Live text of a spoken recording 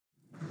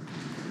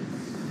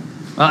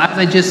Well, as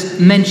I just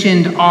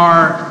mentioned,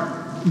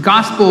 our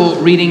gospel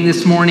reading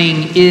this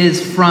morning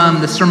is from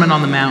the Sermon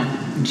on the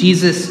Mount,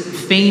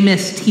 Jesus'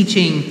 famous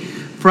teaching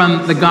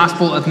from the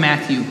Gospel of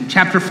Matthew,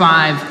 chapter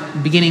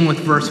 5, beginning with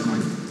verse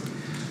 1.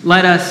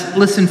 Let us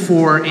listen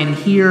for and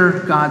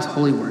hear God's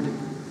holy word.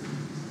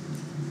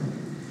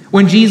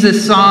 When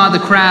Jesus saw the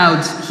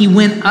crowds, he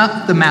went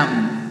up the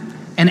mountain,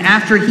 and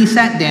after he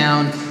sat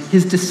down,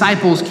 his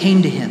disciples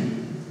came to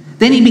him.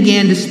 Then he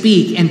began to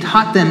speak and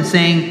taught them,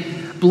 saying,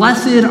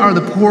 "Blessed are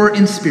the poor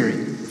in spirit,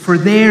 for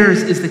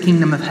theirs is the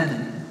kingdom of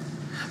heaven.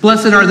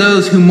 Blessed are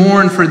those who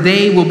mourn, for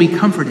they will be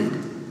comforted.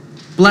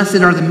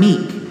 Blessed are the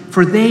meek,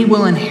 for they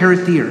will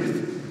inherit the earth.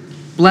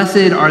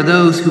 Blessed are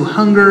those who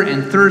hunger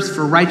and thirst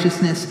for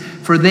righteousness,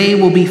 for they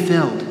will be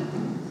filled.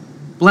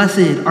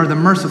 Blessed are the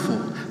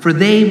merciful, for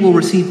they will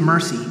receive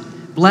mercy.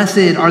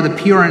 Blessed are the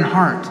pure in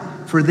heart,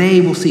 for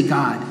they will see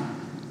God.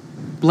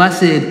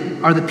 Blessed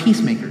are the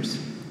peacemakers,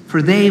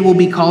 for they will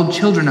be called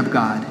children of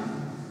God.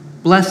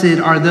 Blessed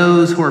are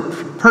those who are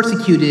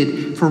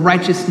persecuted for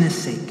righteousness'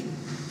 sake,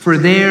 for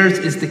theirs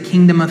is the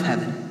kingdom of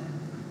heaven.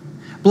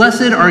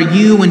 Blessed are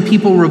you when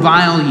people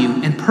revile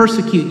you and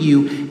persecute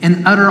you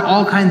and utter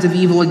all kinds of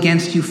evil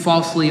against you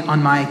falsely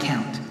on my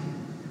account.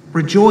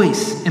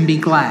 Rejoice and be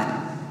glad,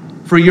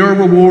 for your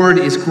reward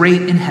is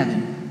great in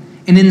heaven.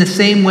 And in the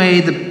same way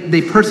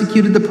they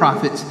persecuted the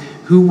prophets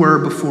who were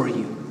before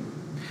you."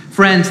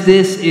 Friends,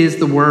 this is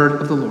the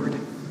word of the Lord.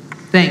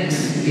 Thanks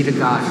be to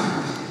God.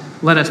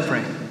 Let us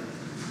pray.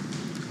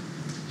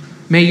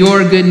 May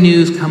your good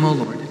news come, O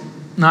Lord,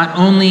 not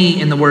only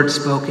in the words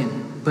spoken,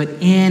 but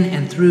in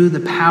and through the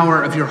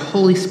power of your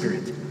Holy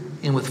Spirit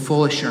and with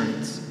full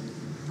assurance.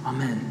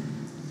 Amen.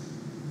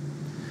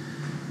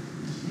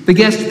 The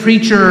guest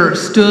preacher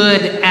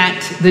stood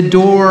at the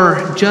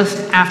door just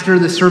after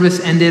the service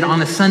ended on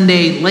a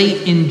Sunday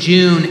late in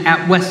June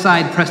at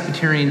Westside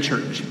Presbyterian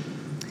Church.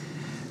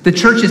 The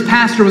church's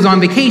pastor was on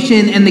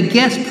vacation, and the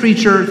guest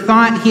preacher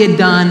thought he had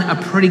done a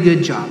pretty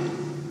good job.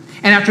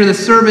 And after the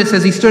service,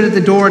 as he stood at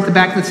the door at the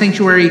back of the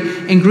sanctuary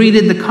and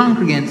greeted the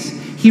congregants,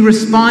 he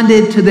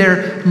responded to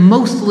their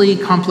mostly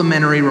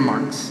complimentary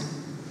remarks.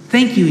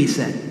 "Thank you," he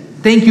said.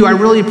 "Thank you, I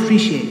really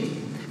appreciate it.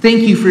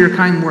 Thank you for your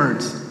kind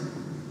words."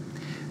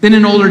 Then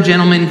an older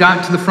gentleman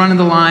got to the front of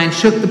the line,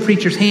 shook the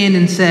preacher's hand,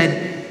 and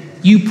said,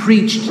 "You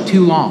preached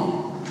too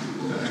long."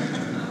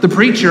 The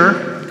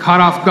preacher, caught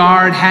off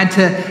guard, had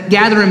to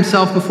gather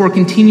himself before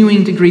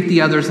continuing to greet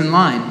the others in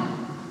line.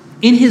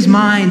 In his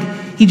mind,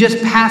 he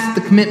just passed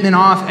the commitment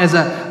off as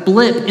a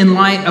blip in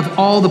light of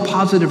all the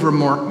positive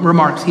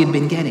remarks he had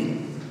been getting.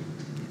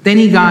 Then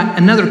he got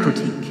another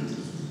critique.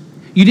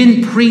 "You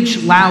didn't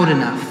preach loud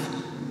enough."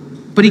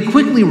 But he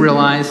quickly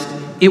realized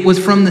it was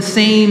from the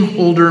same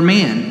older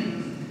man.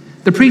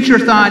 The preacher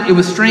thought it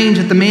was strange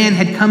that the man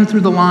had come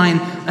through the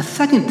line a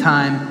second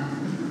time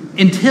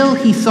until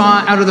he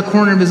saw out of the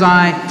corner of his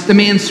eye the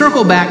man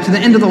circle back to the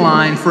end of the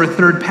line for a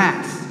third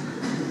pass.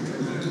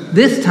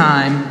 This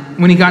time,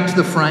 when he got to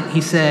the front, he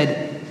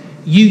said,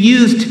 "You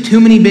used too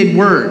many big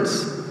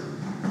words."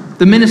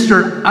 The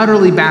minister,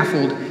 utterly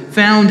baffled,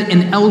 found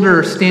an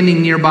elder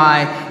standing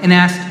nearby and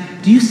asked,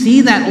 "Do you see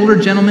that older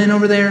gentleman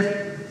over there?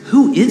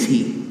 Who is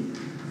he?"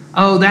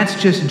 "Oh, that's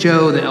just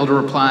Joe," the elder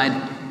replied.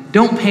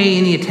 "Don't pay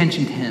any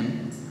attention to him.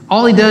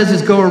 All he does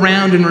is go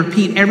around and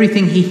repeat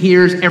everything he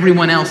hears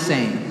everyone else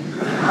saying."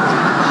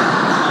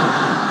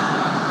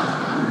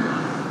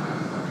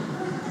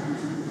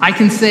 I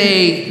can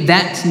say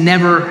that's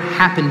never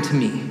happened to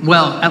me.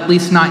 Well, at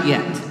least not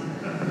yet.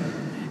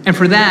 And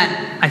for that,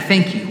 I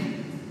thank you.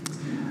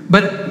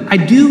 But I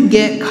do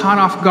get caught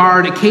off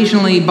guard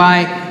occasionally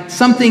by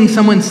something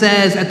someone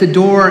says at the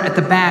door at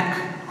the back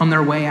on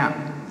their way out.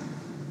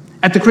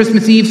 At the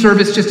Christmas Eve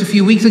service just a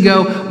few weeks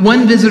ago,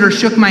 one visitor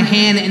shook my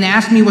hand and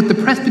asked me what the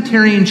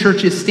Presbyterian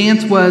Church's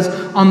stance was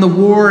on the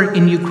war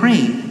in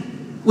Ukraine,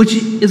 which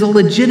is a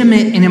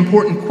legitimate and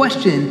important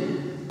question,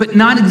 but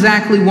not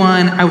exactly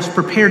one I was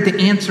prepared to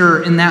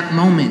answer in that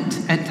moment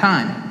at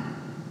time.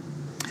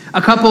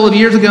 A couple of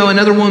years ago,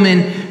 another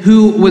woman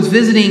who was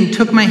visiting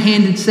took my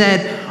hand and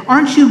said,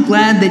 "Aren't you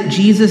glad that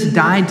Jesus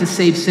died to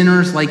save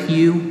sinners like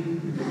you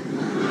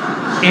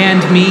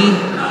and me?"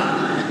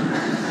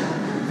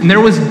 And there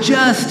was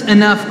just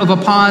enough of a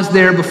pause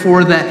there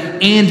before the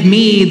 "and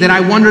me" that I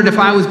wondered if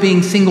I was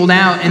being singled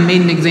out and made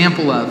an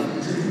example of.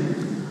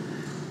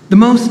 The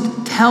most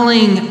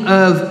telling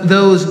of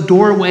those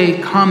doorway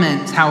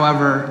comments,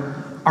 however,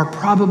 are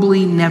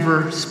probably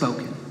never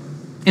spoken.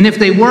 And if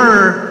they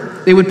were,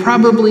 they would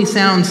probably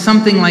sound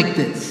something like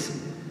this: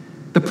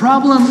 "The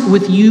problem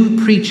with you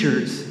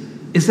preachers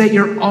is that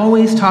you're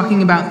always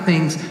talking about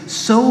things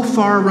so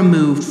far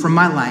removed from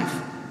my life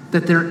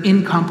that they're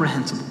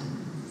incomprehensible.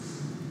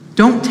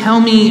 Don't tell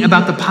me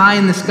about the pie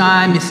in the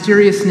sky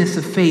mysteriousness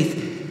of faith.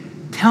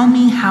 Tell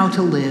me how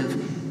to live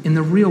in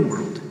the real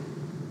world."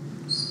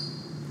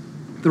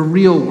 The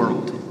real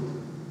world.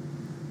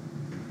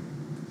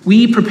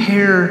 We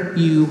prepare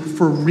you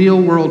for real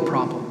world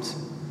problems.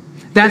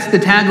 That's the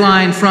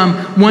tagline from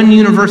one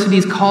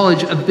university's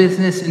College of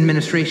Business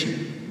Administration.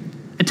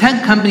 A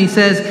tech company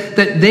says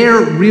that their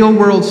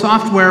real-world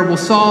software will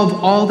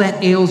solve all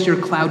that ails your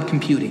cloud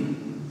computing.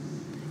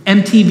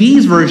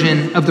 MTV's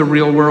version of the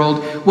real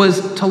world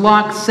was to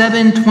lock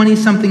 7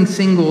 20-something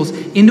singles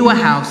into a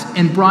house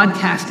and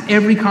broadcast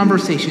every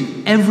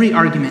conversation, every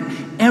argument,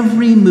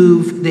 every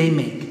move they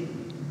make.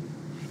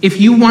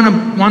 If you want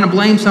to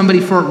blame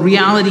somebody for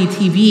reality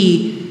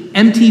TV,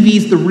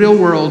 MTV's The Real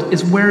World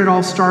is where it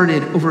all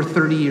started over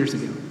 30 years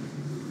ago.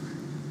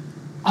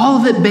 All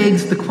of it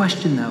begs the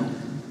question, though,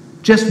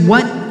 just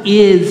what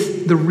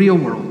is the real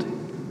world?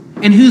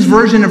 And whose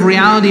version of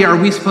reality are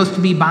we supposed to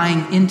be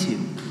buying into?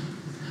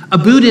 A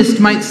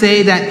Buddhist might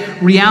say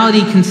that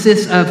reality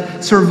consists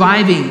of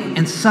surviving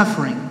and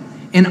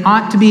suffering and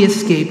ought to be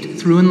escaped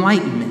through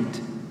enlightenment.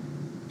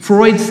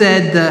 Freud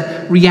said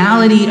the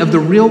reality of the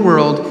real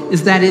world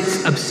is that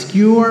it's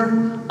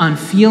obscure,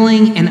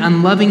 unfeeling, and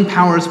unloving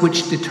powers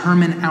which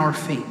determine our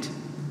fate.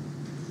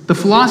 The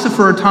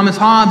philosopher Thomas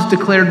Hobbes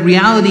declared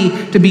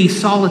reality to be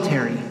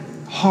solitary,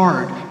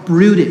 hard,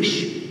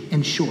 brutish,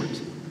 and short.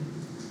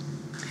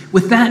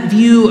 With that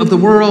view of the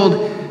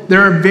world,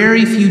 there are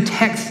very few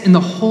texts in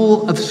the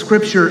whole of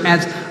Scripture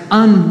as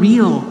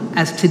unreal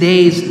as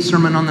today's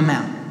Sermon on the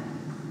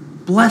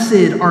Mount.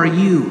 Blessed are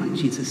you,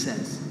 Jesus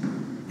says,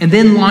 and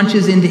then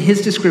launches into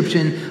his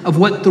description of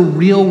what the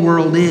real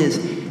world is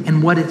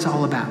and what it's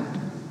all about.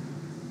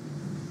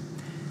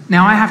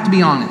 Now, I have to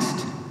be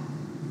honest.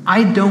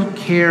 I don't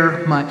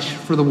care much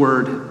for the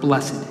word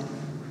blessed.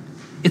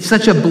 It's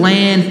such a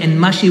bland and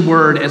mushy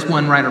word, as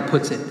one writer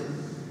puts it.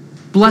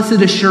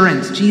 Blessed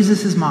assurance,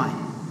 Jesus is mine.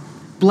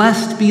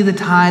 Blessed be the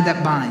tie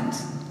that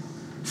binds.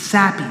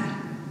 Sappy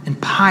and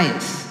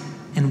pious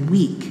and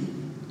weak.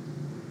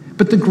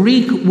 But the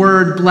Greek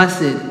word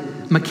blessed,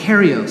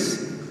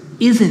 makarios,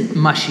 isn't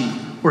mushy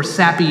or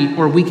sappy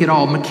or weak at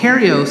all.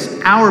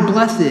 Makarios, our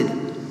blessed,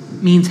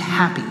 means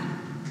happy,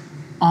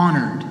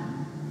 honored,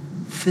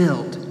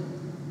 filled.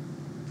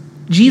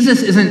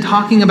 Jesus isn't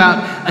talking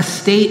about a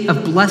state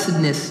of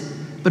blessedness,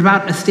 but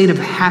about a state of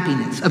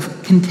happiness,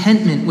 of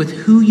contentment with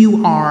who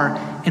you are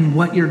and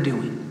what you're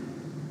doing.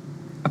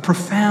 A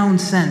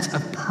profound sense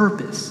of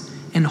purpose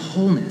and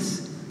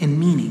wholeness and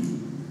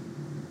meaning.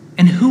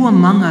 And who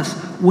among us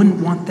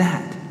wouldn't want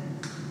that?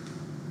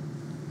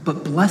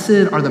 But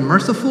blessed are the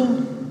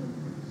merciful.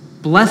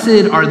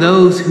 Blessed are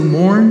those who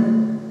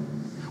mourn.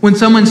 When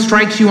someone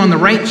strikes you on the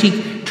right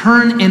cheek,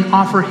 turn and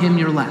offer him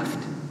your left.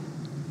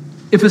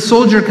 If a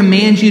soldier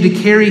commands you to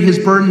carry his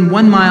burden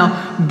 1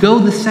 mile, go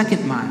the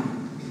 2nd mile.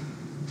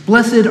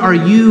 Blessed are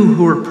you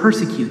who are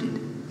persecuted.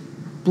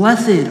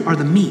 Blessed are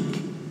the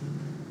meek.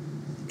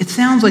 It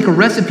sounds like a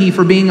recipe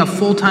for being a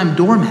full-time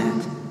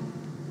doormat.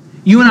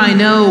 You and I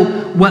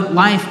know what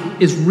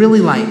life is really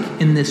like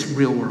in this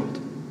real world.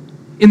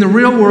 In the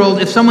real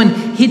world, if someone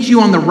hits you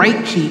on the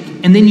right cheek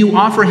and then you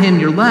offer him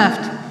your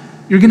left,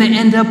 you're going to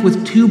end up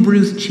with 2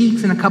 bruised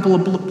cheeks and a couple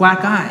of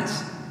black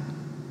eyes.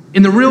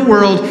 In the real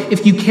world,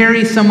 if you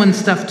carry someone's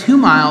stuff 2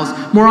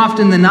 miles, more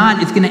often than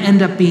not, it's going to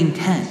end up being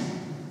 10.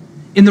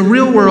 In the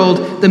real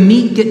world, the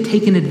meek get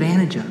taken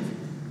advantage of.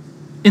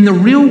 In the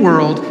real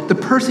world, the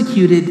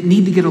persecuted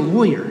need to get a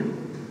lawyer.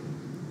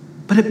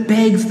 But it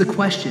begs the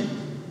question,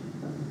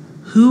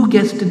 who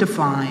gets to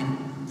define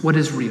what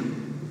is real?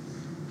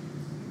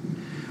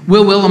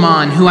 Will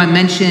Willimon, who I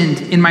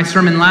mentioned in my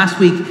sermon last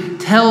week,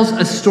 tells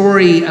a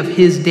story of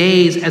his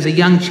days as a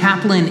young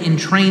chaplain in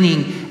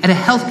training at a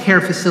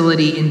healthcare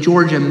facility in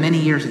Georgia many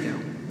years ago.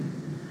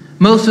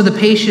 Most of the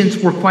patients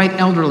were quite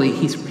elderly,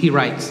 he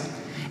writes.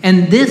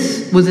 And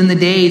this was in the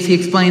days, he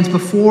explains,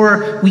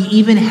 before we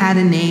even had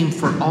a name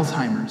for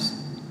Alzheimer's.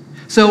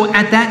 So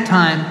at that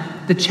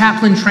time, the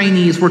chaplain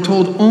trainees were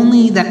told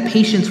only that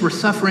patients were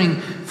suffering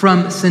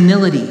from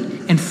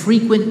senility and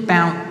frequent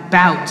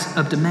bouts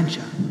of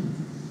dementia.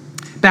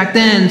 Back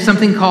then,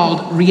 something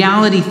called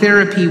reality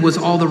therapy was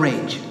all the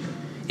rage.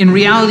 In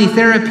reality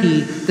therapy,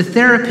 the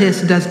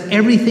therapist does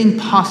everything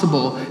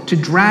possible to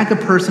drag a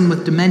person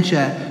with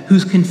dementia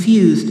who's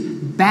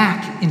confused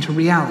back into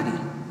reality.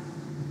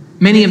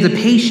 Many of the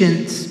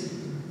patients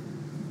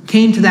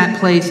came to that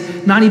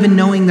place not even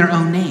knowing their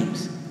own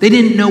names. They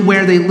didn't know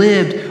where they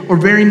lived or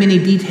very many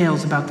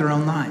details about their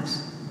own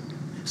lives.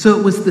 So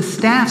it was the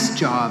staff's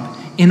job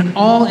in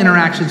all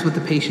interactions with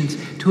the patients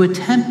to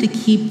attempt to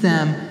keep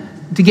them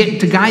to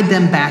guide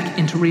them back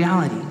into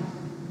reality.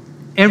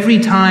 Every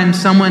time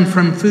someone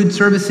from food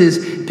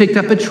services picked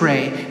up a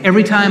tray,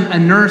 every time a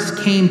nurse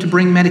came to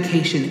bring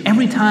medication,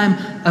 every time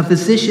a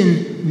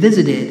physician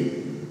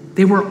visited,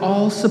 they were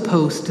all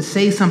supposed to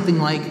say something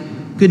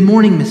like, "Good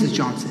morning, Mrs.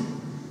 Johnson.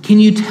 Can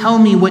you tell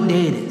me what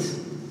day it is?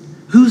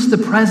 Who's the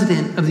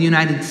president of the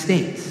United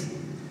States?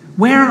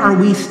 Where are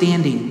we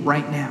standing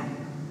right now?"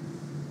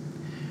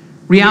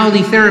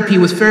 Reality therapy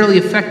was fairly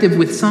effective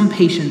with some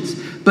patients,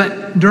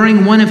 but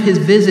during one of his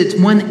visits,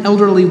 one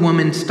elderly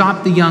woman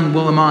stopped the young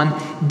Willimon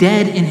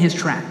dead in his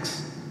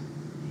tracks.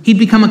 He'd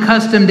become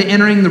accustomed to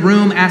entering the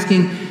room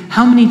asking,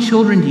 "How many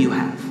children do you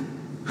have?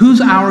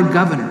 Who's our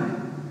governor?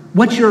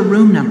 What's your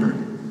room number?"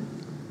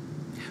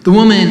 The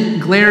woman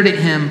glared at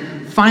him,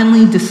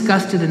 finally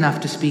disgusted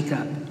enough to speak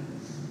up.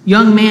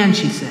 "Young man,"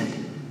 she said,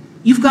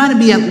 "you've got to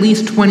be at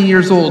least 20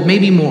 years old,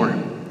 maybe more.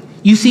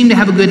 You seem to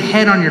have a good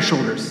head on your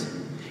shoulders.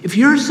 If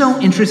you're so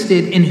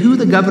interested in who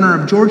the governor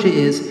of Georgia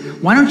is,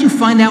 why don't you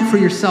find out for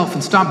yourself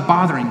and stop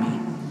bothering me?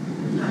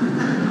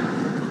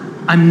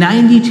 I'm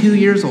 92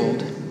 years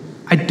old.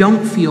 I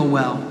don't feel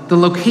well. The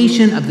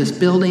location of this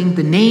building,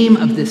 the name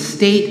of this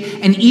state,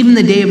 and even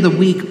the day of the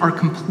week are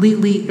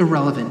completely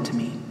irrelevant to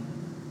me."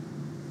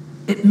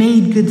 It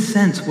made good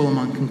sense,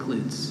 Willimon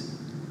concludes.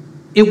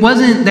 It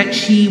wasn't that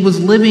she was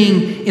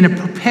living in a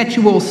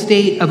perpetual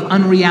state of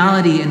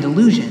unreality and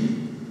delusion.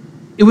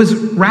 It was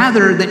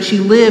rather that she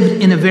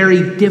lived in a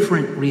very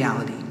different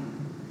reality,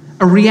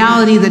 a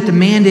reality that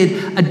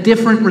demanded a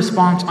different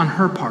response on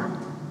her part.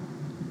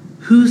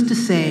 Who's to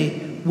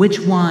say which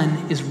one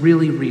is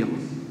really real?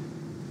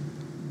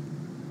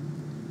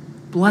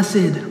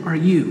 "Blessed are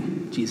you,"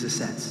 Jesus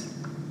says,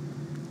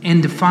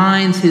 and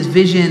defines his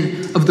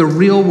vision of the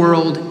real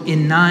world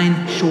in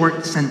 9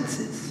 short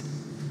sentences.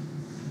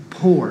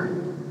 Poor,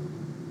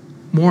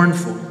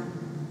 mournful,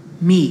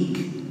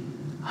 meek,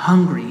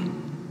 hungry,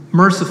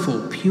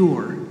 merciful,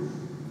 pure,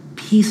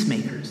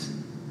 peacemakers,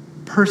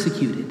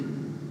 persecuted,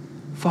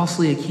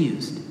 falsely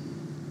accused.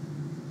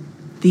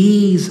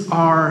 These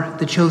are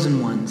the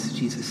chosen ones,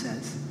 Jesus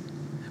says.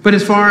 But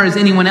as far as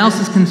anyone else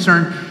is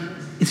concerned,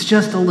 it's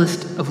just a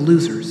list of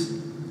losers.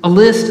 A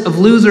list of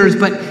losers,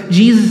 but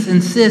Jesus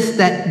insists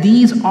that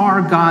these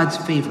are God's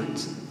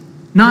favorites.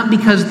 Not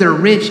because they're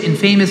rich and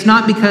famous,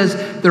 not because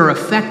they're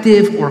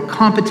effective or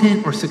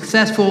competent or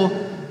successful,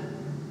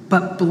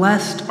 but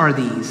blessed are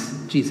these,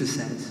 Jesus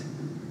says,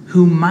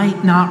 who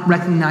might not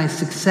recognize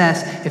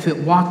success if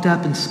it walked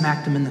up and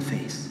smacked them in the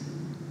face.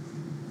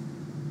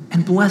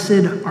 And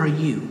blessed are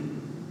you.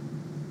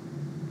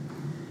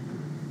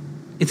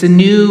 It's a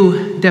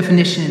new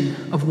definition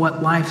of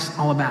what life's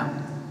all about.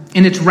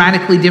 And it's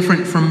radically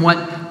different from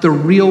what the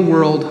real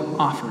world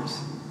offers.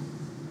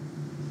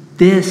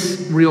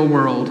 This real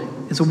world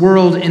is a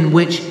world in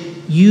which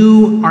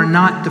you are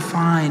not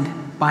defined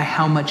by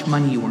how much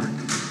money you earn,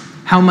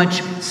 how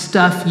much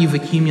stuff you've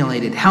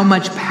accumulated, how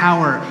much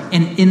power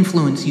and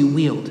influence you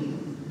wield.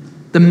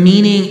 The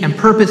meaning and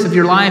purpose of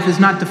your life is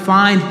not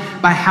defined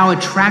by how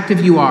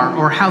attractive you are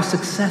or how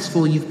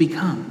successful you've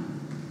become.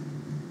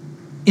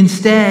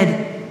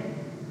 Instead,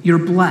 you're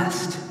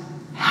blessed,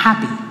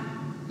 happy,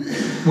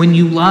 when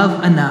you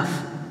love enough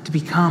to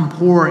become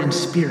poor in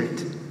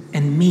spirit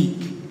and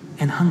meek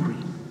and hungry.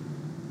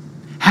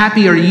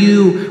 Happy are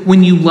you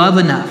when you love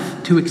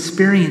enough to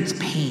experience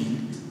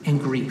pain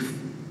and grief.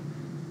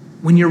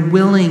 When you're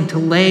willing to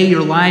lay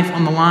your life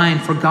on the line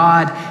for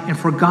God and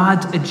for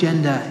God's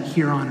agenda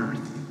here on earth.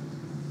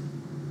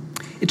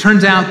 It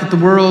turns out that the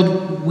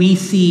world we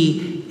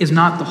see is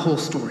not the whole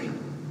story.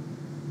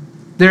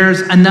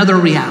 There's another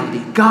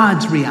reality,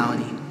 God's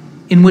reality,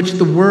 in which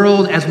the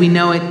world as we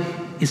know it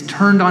is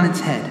turned on its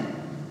head.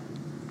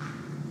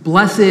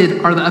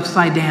 Blessed are the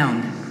upside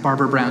down,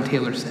 Barbara Brown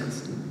Taylor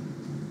says.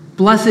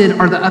 Blessed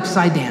are the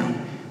upside down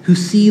who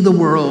see the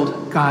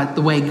world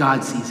the way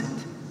God sees it.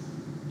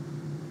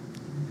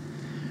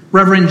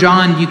 Reverend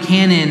John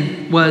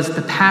Buchanan was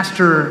the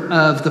pastor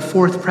of the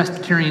Fourth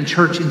Presbyterian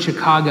Church in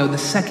Chicago, the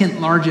second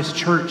largest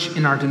church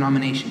in our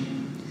denomination.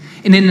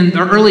 And in the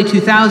early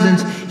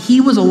 2000s,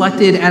 he was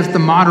elected as the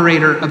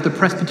moderator of the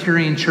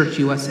Presbyterian Church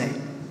USA.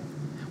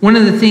 One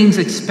of the things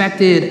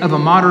expected of a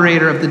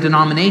moderator of the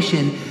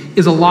denomination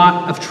is a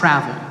lot of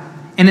travel.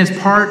 And as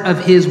part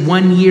of his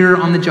 1 year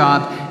on the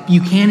job,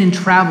 Buchanan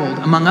traveled,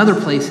 among other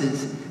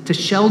places, to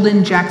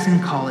Sheldon Jackson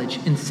College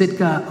in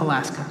Sitka,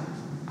 Alaska.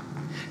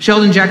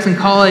 Sheldon Jackson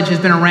College has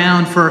been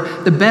around for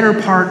the better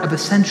part of a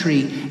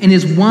century and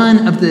is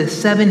one of the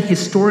 7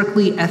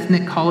 historically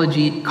ethnic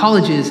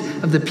colleges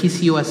of the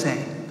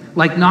PCUSA,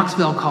 like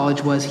Knoxville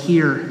College was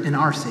here in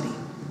our city.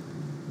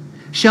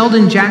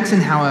 Sheldon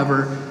Jackson,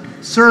 however,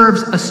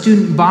 serves a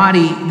student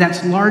body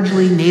that's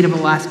largely Native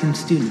Alaskan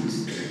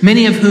students,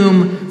 many of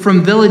whom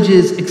from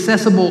villages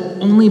accessible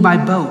only by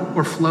boat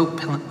or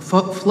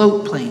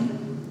float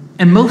plane,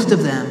 and most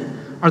of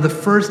them are the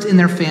first in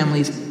their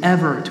families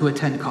ever to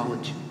attend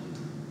college.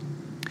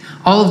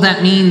 All of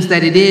that means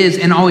that it is,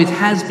 and always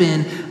has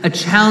been, a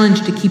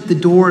challenge to keep the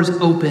doors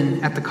open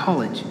at the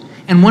college.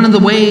 And one of the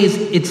ways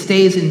it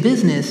stays in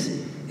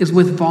business is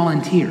with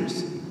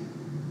volunteers.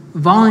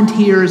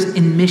 Volunteers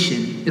in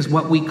mission is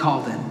what we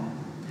call them.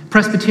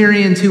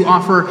 Presbyterians who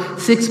offer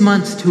 6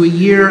 months to a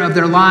year of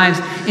their lives,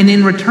 and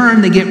in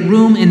return they get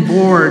room and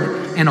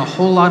board and a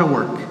whole lot of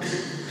work.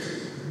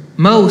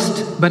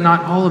 Most, but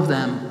not all of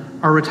them,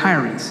 are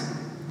retirees.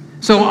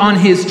 So on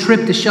his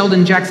trip to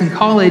Sheldon Jackson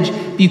College,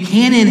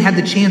 Buchanan had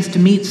the chance to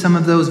meet some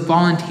of those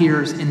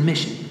volunteers in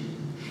mission.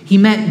 He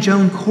met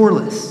Joan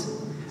Corliss,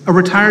 a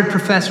retired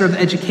professor of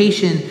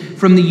education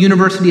from the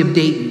University of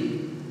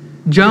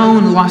Dayton.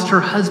 Joan lost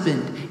her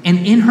husband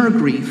and in her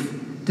grief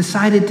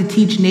decided to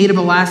teach Native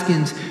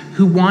Alaskans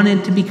who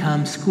wanted to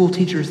become school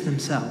teachers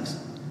themselves.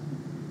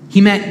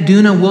 He met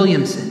Duna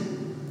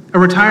Williamson, a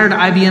retired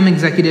IBM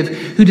executive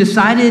who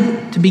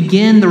decided to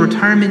begin the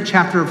retirement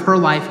chapter of her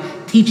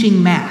life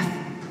teaching math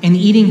and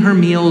eating her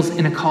meals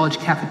in a college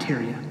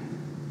cafeteria.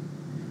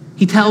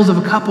 He tells of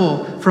a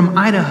couple from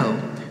Idaho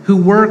who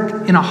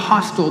work in a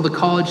hostel the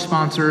college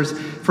sponsors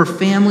for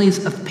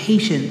families of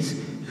patients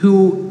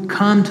who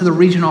come to the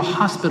regional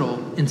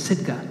hospital in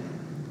Sitka.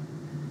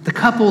 The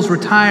couple's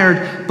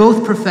retired,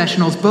 both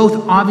professionals,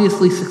 both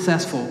obviously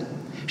successful.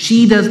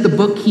 She does the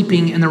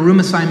bookkeeping and the room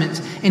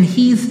assignments, and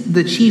he's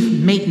the chief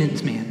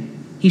maintenance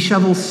man. He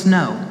shovels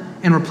snow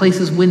and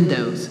replaces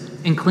windows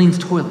and cleans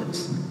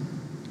toilets.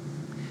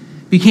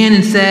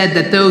 Buchanan said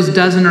that those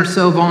dozen or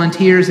so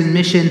volunteers in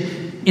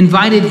mission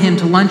invited him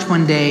to lunch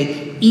one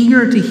day,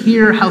 eager to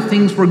hear how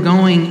things were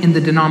going in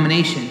the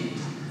denomination.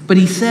 But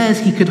he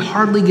says he could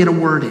hardly get a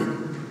word in.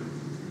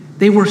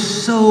 They were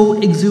so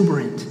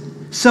exuberant,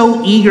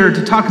 so eager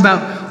to talk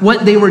about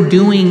what they were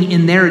doing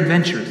in their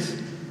adventures.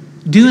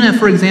 Duna,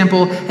 for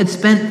example, had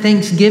spent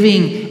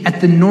Thanksgiving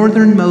at the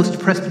northernmost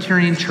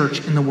Presbyterian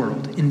church in the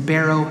world, in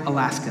Barrow,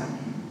 Alaska.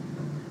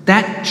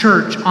 That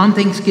church, on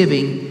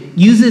Thanksgiving,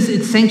 uses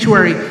its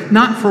sanctuary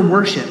not for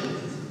worship,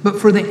 but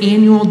for the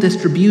annual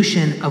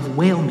distribution of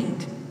whale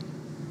meat.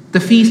 The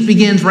feast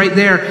begins right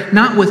there,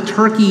 not with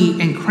turkey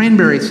and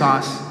cranberry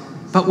sauce,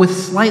 but with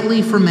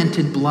slightly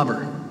fermented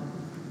blubber.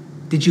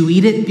 "Did you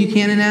eat it?"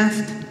 Buchanan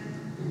asked.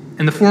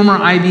 And the former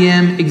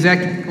IBM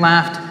exec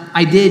laughed.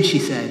 "I did," she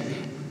said,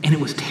 "and it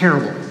was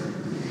terrible."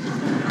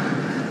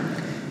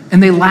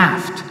 And they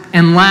laughed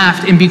and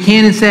laughed, and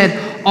Buchanan said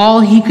all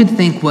he could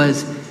think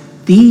was,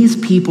 these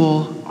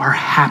people are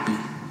happy.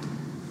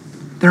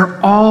 They're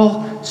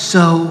all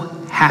so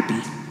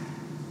happy.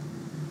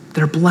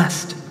 They're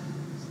blessed.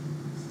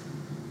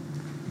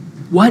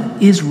 What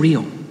is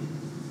real?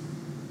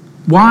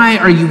 Why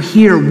are you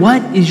here?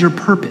 What is your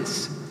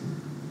purpose?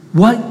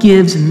 What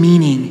gives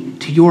meaning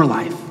to your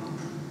life?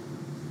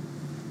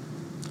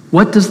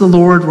 What does the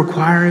Lord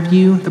require of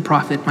you, the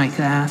prophet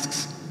Micah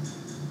asks?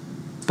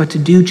 But to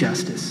do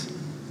justice,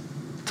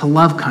 to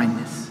love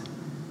kindness,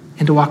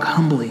 and to walk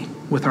humbly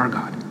with our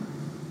God.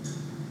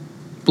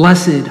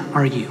 Blessed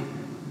are you.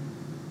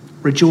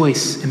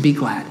 Rejoice and be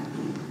glad.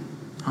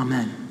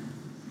 Amen.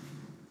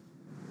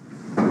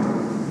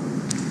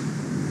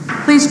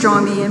 Please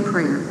join me in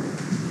prayer.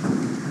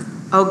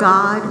 O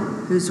God,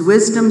 whose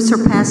wisdom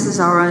surpasses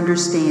our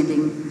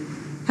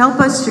understanding, help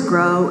us to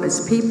grow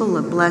as people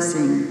of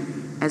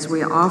blessing as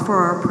we offer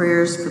our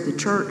prayers for the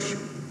church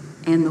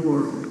and the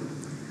world.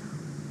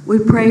 We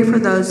pray for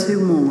those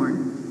who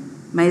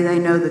mourn. May they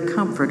know the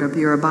comfort of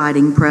your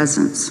abiding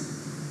presence.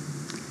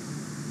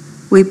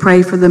 We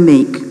pray for the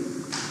meek.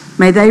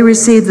 May they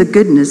receive the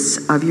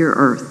goodness of your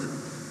earth.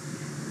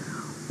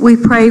 We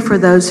pray for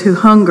those who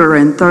hunger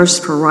and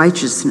thirst for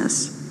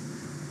righteousness.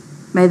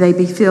 May they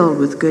be filled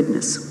with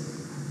goodness.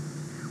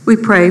 We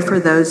pray for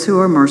those who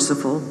are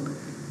merciful.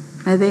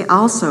 May they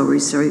also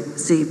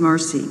receive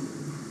mercy.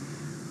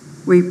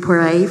 We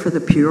pray for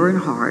the pure in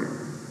heart.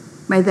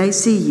 May they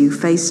see you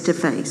face to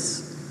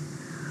face.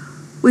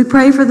 We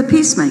pray for the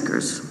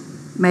peacemakers.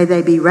 May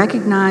they be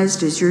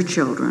recognized as your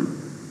children.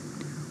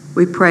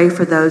 We pray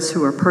for those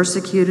who are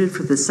persecuted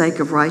for the sake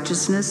of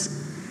righteousness.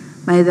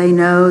 May they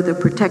know the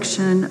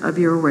protection of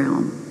your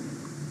realm.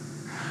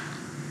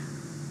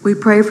 We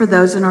pray for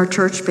those in our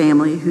church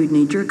family who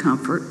need your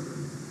comfort.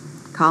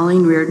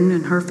 Colleen Reardon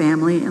and her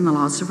family in the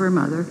loss of her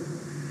mother.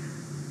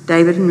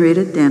 David and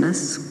Rita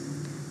Dennis.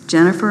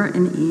 Jennifer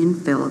and Ian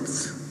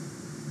Phillips.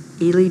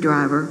 Ely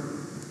Driver.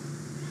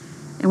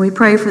 And we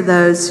pray for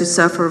those who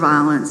suffer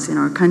violence in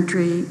our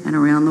country and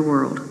around the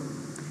world.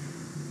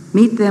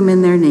 Meet them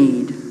in their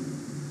need.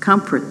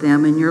 Comfort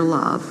them in your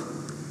love.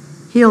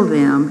 Heal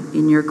them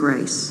in your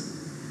grace.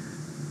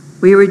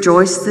 We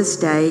rejoice this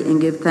day and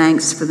give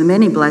thanks for the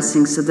many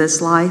blessings of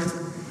this life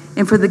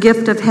and for the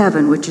gift of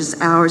heaven, which is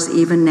ours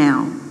even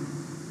now.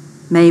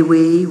 May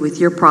we, with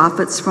your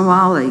prophets from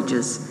all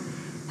ages,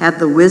 have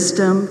the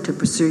wisdom to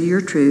pursue your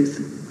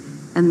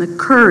truth and the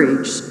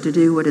courage to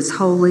do what is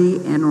holy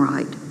and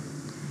right.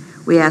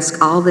 We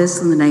ask all this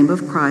in the name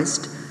of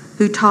Christ,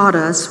 who taught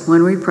us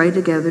when we pray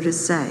together to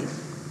say,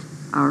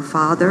 Our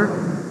Father,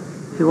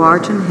 who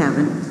art in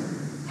heaven,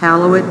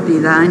 hallowed be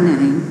thy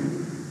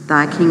name.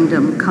 Thy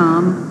kingdom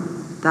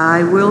come,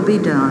 thy will be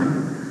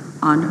done,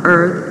 on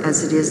earth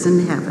as it is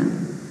in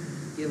heaven.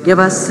 Give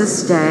us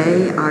this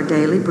day our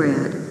daily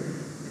bread,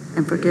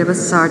 and forgive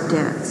us our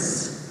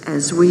debts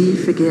as we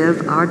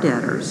forgive our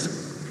debtors.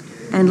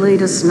 And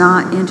lead us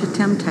not into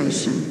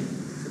temptation,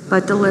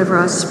 but deliver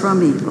us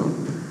from evil.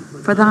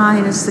 For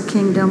thine is the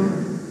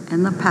kingdom,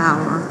 and the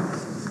power,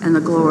 and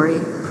the glory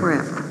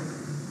forever.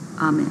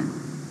 Amen.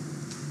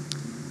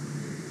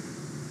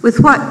 With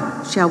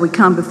what shall we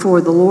come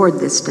before the Lord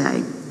this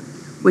day?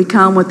 We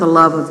come with a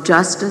love of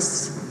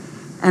justice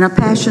and a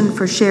passion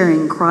for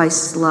sharing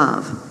Christ's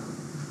love.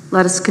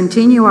 Let us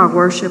continue our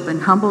worship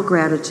and humble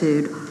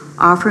gratitude,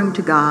 offering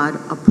to God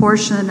a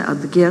portion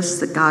of the gifts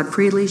that God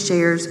freely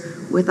shares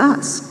with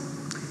us,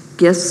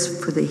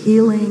 gifts for the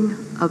healing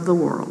of the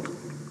world.